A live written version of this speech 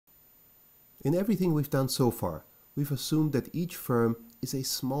In everything we've done so far, we've assumed that each firm is a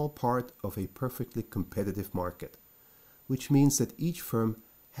small part of a perfectly competitive market, which means that each firm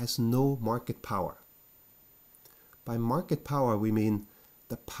has no market power. By market power, we mean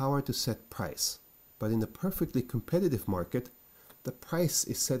the power to set price. But in a perfectly competitive market, the price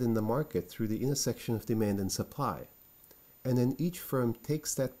is set in the market through the intersection of demand and supply. And then each firm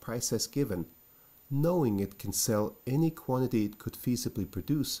takes that price as given, knowing it can sell any quantity it could feasibly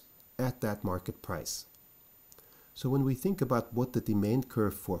produce at that market price. So when we think about what the demand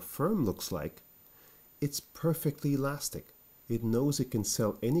curve for a firm looks like, it's perfectly elastic. It knows it can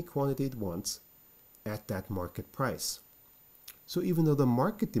sell any quantity it wants at that market price. So even though the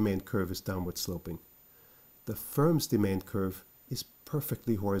market demand curve is downward sloping, the firm's demand curve is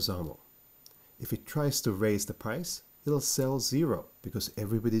perfectly horizontal. If it tries to raise the price, it'll sell zero because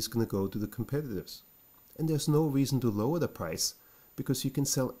everybody's going to go to the competitors. And there's no reason to lower the price because you can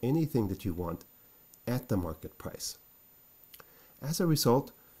sell anything that you want at the market price. As a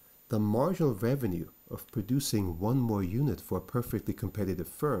result, the marginal revenue of producing one more unit for a perfectly competitive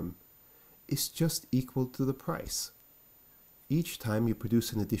firm is just equal to the price. Each time you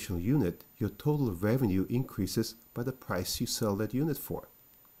produce an additional unit, your total revenue increases by the price you sell that unit for.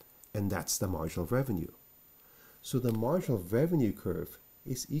 And that's the marginal revenue. So the marginal revenue curve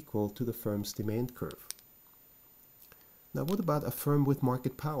is equal to the firm's demand curve. Now what about a firm with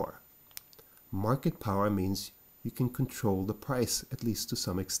market power? Market power means you can control the price, at least to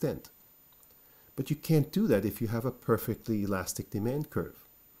some extent. But you can't do that if you have a perfectly elastic demand curve.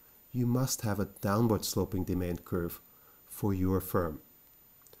 You must have a downward sloping demand curve for your firm.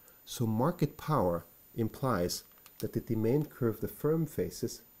 So market power implies that the demand curve the firm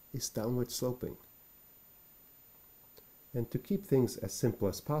faces is downward sloping. And to keep things as simple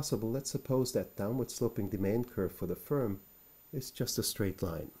as possible, let's suppose that downward sloping demand curve for the firm is just a straight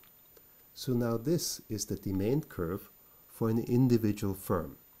line. So now this is the demand curve for an individual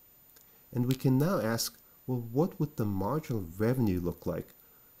firm. And we can now ask, well, what would the marginal revenue look like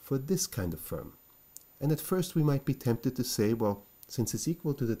for this kind of firm? And at first we might be tempted to say, well, since it's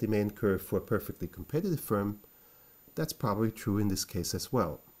equal to the demand curve for a perfectly competitive firm, that's probably true in this case as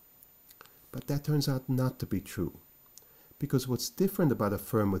well. But that turns out not to be true. Because what's different about a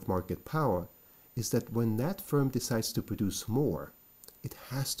firm with market power is that when that firm decides to produce more, it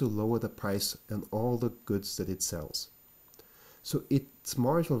has to lower the price on all the goods that it sells. So its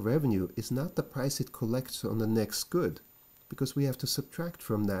marginal revenue is not the price it collects on the next good, because we have to subtract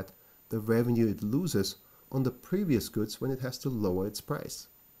from that the revenue it loses on the previous goods when it has to lower its price.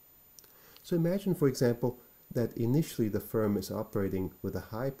 So imagine, for example, that initially the firm is operating with a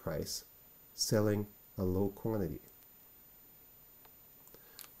high price, selling a low quantity.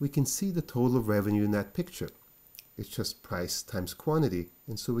 We can see the total revenue in that picture. It's just price times quantity,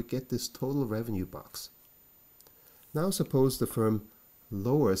 and so we get this total revenue box. Now suppose the firm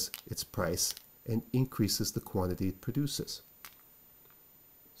lowers its price and increases the quantity it produces.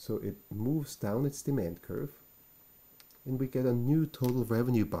 So it moves down its demand curve, and we get a new total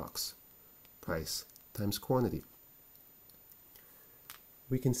revenue box, price times quantity.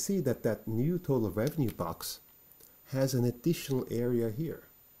 We can see that that new total revenue box has an additional area here.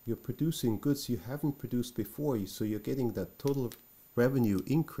 You're producing goods you haven't produced before, so you're getting that total revenue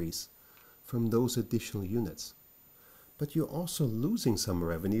increase from those additional units. But you're also losing some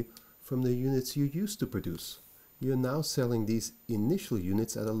revenue from the units you used to produce. You're now selling these initial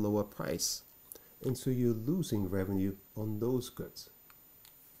units at a lower price, and so you're losing revenue on those goods.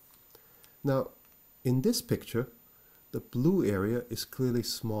 Now, in this picture, the blue area is clearly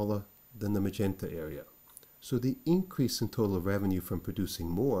smaller than the magenta area. So the increase in total revenue from producing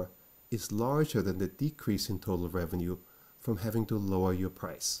more is larger than the decrease in total revenue from having to lower your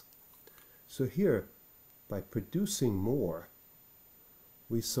price. So here, by producing more,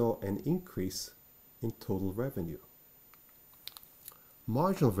 we saw an increase in total revenue.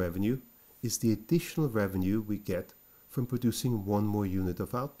 Marginal revenue is the additional revenue we get from producing one more unit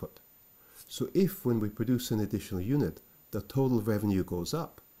of output. So if when we produce an additional unit, the total revenue goes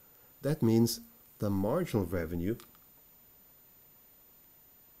up, that means the marginal revenue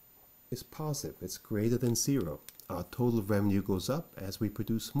is positive. It's greater than zero. Our total revenue goes up as we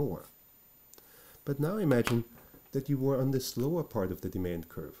produce more. But now imagine that you were on this lower part of the demand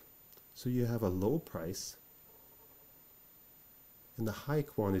curve. So you have a low price and a high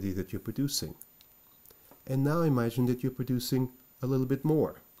quantity that you're producing. And now imagine that you're producing a little bit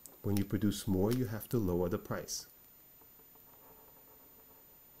more. When you produce more, you have to lower the price.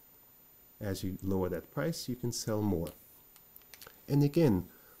 As you lower that price, you can sell more. And again,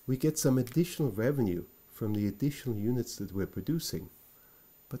 we get some additional revenue from the additional units that we're producing,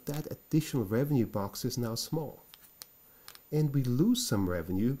 but that additional revenue box is now small. And we lose some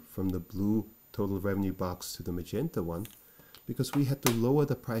revenue from the blue total revenue box to the magenta one because we had to lower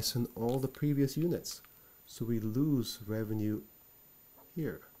the price on all the previous units. So we lose revenue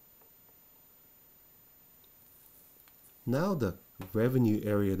here. Now the revenue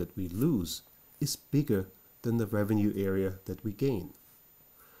area that we lose is bigger than the revenue area that we gain.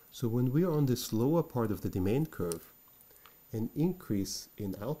 So when we are on this lower part of the demand curve, an increase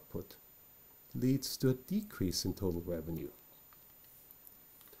in output leads to a decrease in total revenue.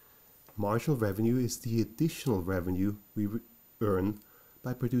 Marginal revenue is the additional revenue we earn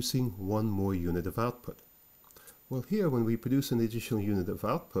by producing one more unit of output. Well, here when we produce an additional unit of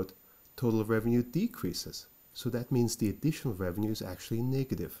output, total revenue decreases. So that means the additional revenue is actually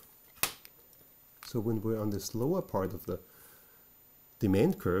negative. So when we're on this lower part of the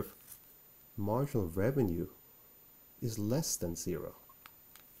demand curve, marginal revenue is less than zero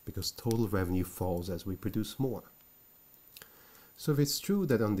because total revenue falls as we produce more. So if it's true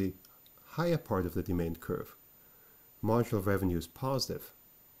that on the higher part of the demand curve, marginal revenue is positive,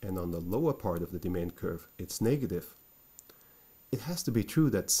 and on the lower part of the demand curve, it's negative, it has to be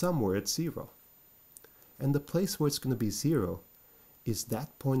true that somewhere it's zero. And the place where it's going to be zero is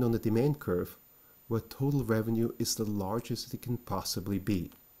that point on the demand curve where total revenue is the largest it can possibly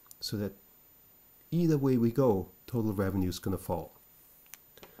be. So that either way we go, total revenue is going to fall.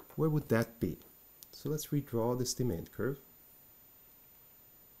 Where would that be? So let's redraw this demand curve.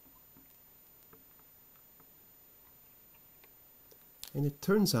 And it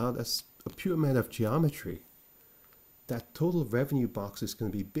turns out, as a pure matter of geometry, that total revenue box is going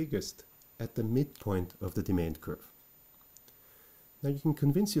to be biggest at the midpoint of the demand curve. Now you can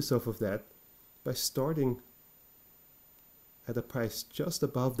convince yourself of that by starting at a price just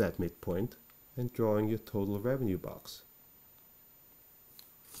above that midpoint and drawing your total revenue box.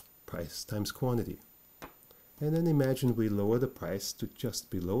 Price times quantity. And then imagine we lower the price to just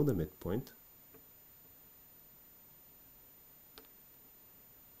below the midpoint.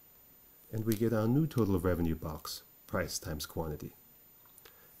 And we get our new total revenue box, price times quantity.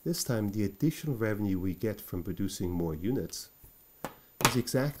 This time the additional revenue we get from producing more units is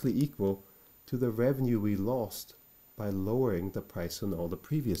exactly equal to the revenue we lost by lowering the price on all the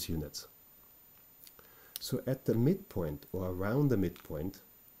previous units. So at the midpoint or around the midpoint,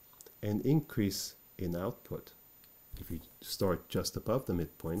 an increase in output, if you start just above the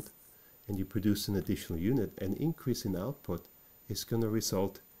midpoint and you produce an additional unit, an increase in output is going to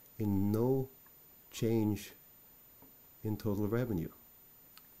result in no change in total revenue.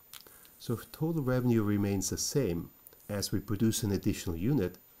 So if total revenue remains the same as we produce an additional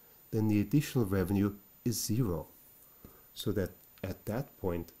unit, then the additional revenue is zero. So that at that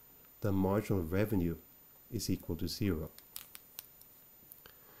point, the marginal revenue is equal to zero.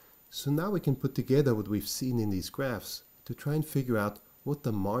 So now we can put together what we've seen in these graphs to try and figure out what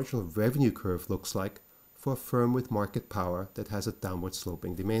the marginal revenue curve looks like for a firm with market power that has a downward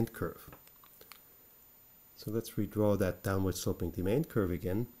sloping demand curve. So let's redraw that downward sloping demand curve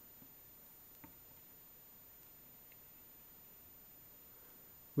again.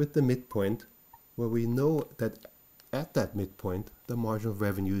 With the midpoint, where we know that at that midpoint the marginal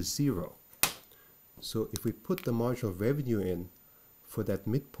revenue is zero. So if we put the marginal revenue in for that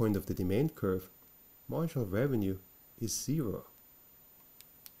midpoint of the demand curve, marginal revenue is zero.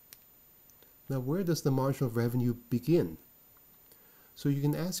 Now where does the marginal revenue begin? So you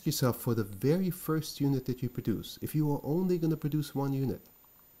can ask yourself, for the very first unit that you produce, if you are only going to produce one unit,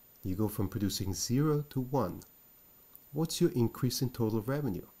 you go from producing 0 to 1. What's your increase in total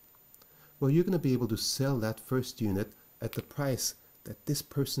revenue? Well, you're going to be able to sell that first unit at the price that this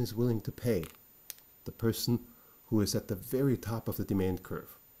person is willing to pay, the person who is at the very top of the demand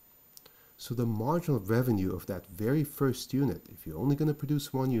curve. So the marginal revenue of that very first unit, if you're only going to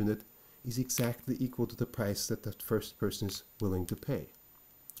produce one unit, is exactly equal to the price that that first person is willing to pay.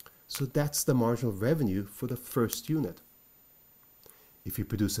 So that's the marginal revenue for the first unit. If you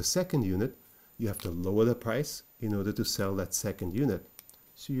produce a second unit, you have to lower the price in order to sell that second unit.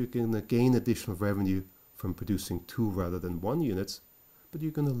 So you're going to gain additional revenue from producing 2 rather than 1 units, but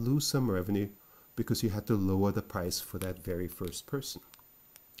you're going to lose some revenue because you had to lower the price for that very first person.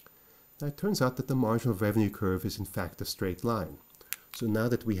 Now it turns out that the marginal revenue curve is in fact a straight line. So now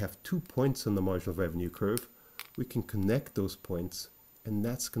that we have 2 points on the marginal revenue curve, we can connect those points, and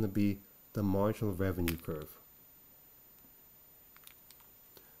that's going to be the marginal revenue curve.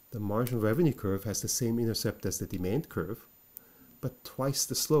 The marginal revenue curve has the same intercept as the demand curve, but twice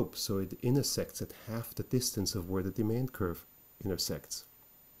the slope, so it intersects at half the distance of where the demand curve intersects.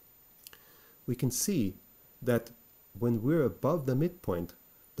 We can see that when we're above the midpoint,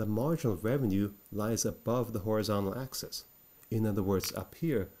 the marginal revenue lies above the horizontal axis. In other words, up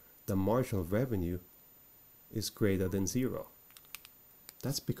here, the marginal revenue is greater than 0.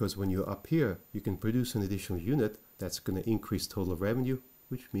 That's because when you're up here, you can produce an additional unit that's going to increase total revenue,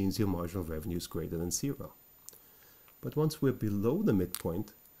 which means your marginal revenue is greater than 0. But once we're below the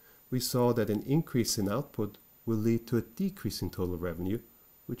midpoint, we saw that an increase in output will lead to a decrease in total revenue,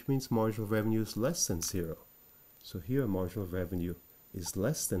 which means marginal revenue is less than 0. So here marginal revenue is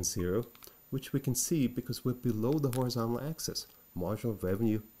less than 0, which we can see because we're below the horizontal axis. Marginal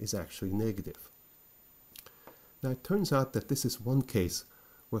revenue is actually negative. Now it turns out that this is one case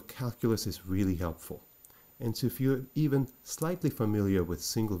where calculus is really helpful. And so if you're even slightly familiar with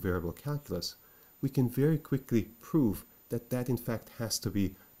single variable calculus, we can very quickly prove that that in fact has to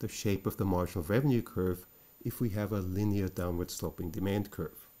be the shape of the marginal revenue curve if we have a linear downward sloping demand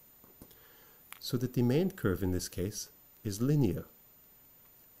curve. So the demand curve in this case is linear.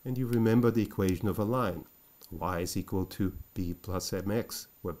 And you remember the equation of a line. Y is equal to b plus mx,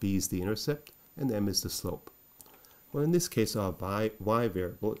 where b is the intercept and m is the slope. Well, in this case, our y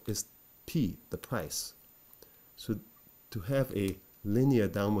variable is p, the price. So to have a linear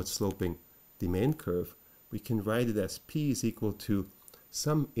downward sloping demand curve, we can write it as p is equal to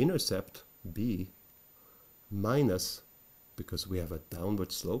some intercept, b, minus, because we have a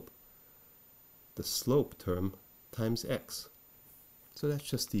downward slope, the slope term times x. So that's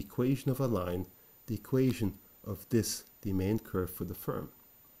just the equation of a line, the equation of this demand curve for the firm.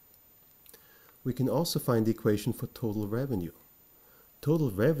 We can also find the equation for total revenue.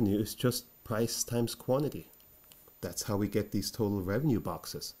 Total revenue is just price times quantity. That's how we get these total revenue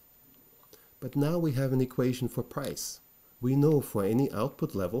boxes. But now we have an equation for price. We know for any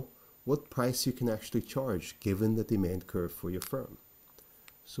output level what price you can actually charge given the demand curve for your firm.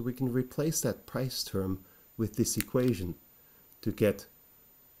 So we can replace that price term with this equation to get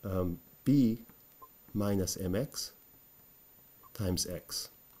b minus mx times x.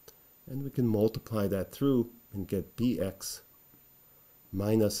 And we can multiply that through and get bx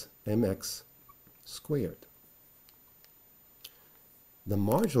minus mx squared. The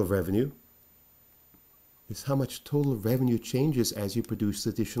marginal revenue is how much total revenue changes as you produce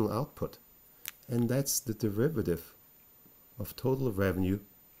additional output. And that's the derivative of total revenue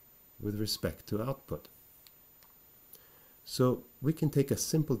with respect to output. So we can take a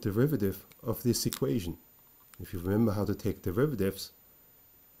simple derivative of this equation. If you remember how to take derivatives,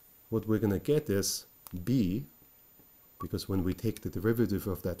 what we're going to get is b, because when we take the derivative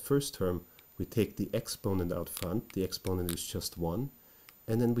of that first term, we take the exponent out front. The exponent is just 1.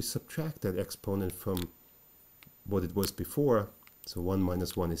 And then we subtract that exponent from what it was before. So 1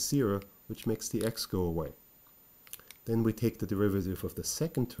 minus 1 is 0, which makes the x go away. Then we take the derivative of the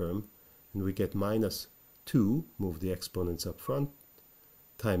second term, and we get minus 2, move the exponents up front,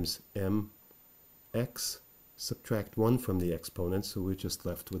 times mx, subtract 1 from the exponent, so we're just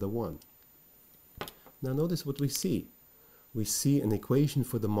left with a 1. Now notice what we see. We see an equation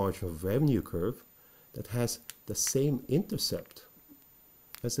for the marginal revenue curve that has the same intercept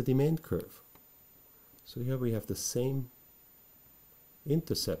as the demand curve. So here we have the same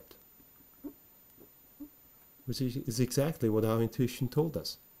intercept, which is exactly what our intuition told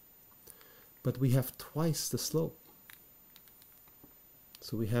us. But we have twice the slope.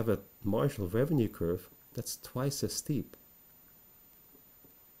 So we have a marginal revenue curve that's twice as steep,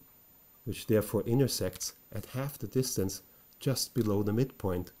 which therefore intersects at half the distance just below the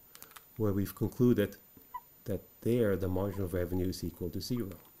midpoint, where we've concluded that there the marginal revenue is equal to 0.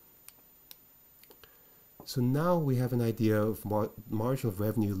 So now we have an idea of what marginal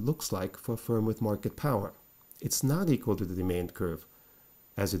revenue looks like for a firm with market power. It's not equal to the demand curve,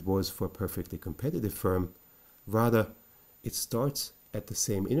 as it was for a perfectly competitive firm. Rather, it starts at the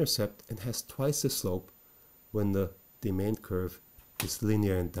same intercept and has twice the slope when the demand curve is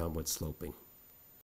linear and downward sloping.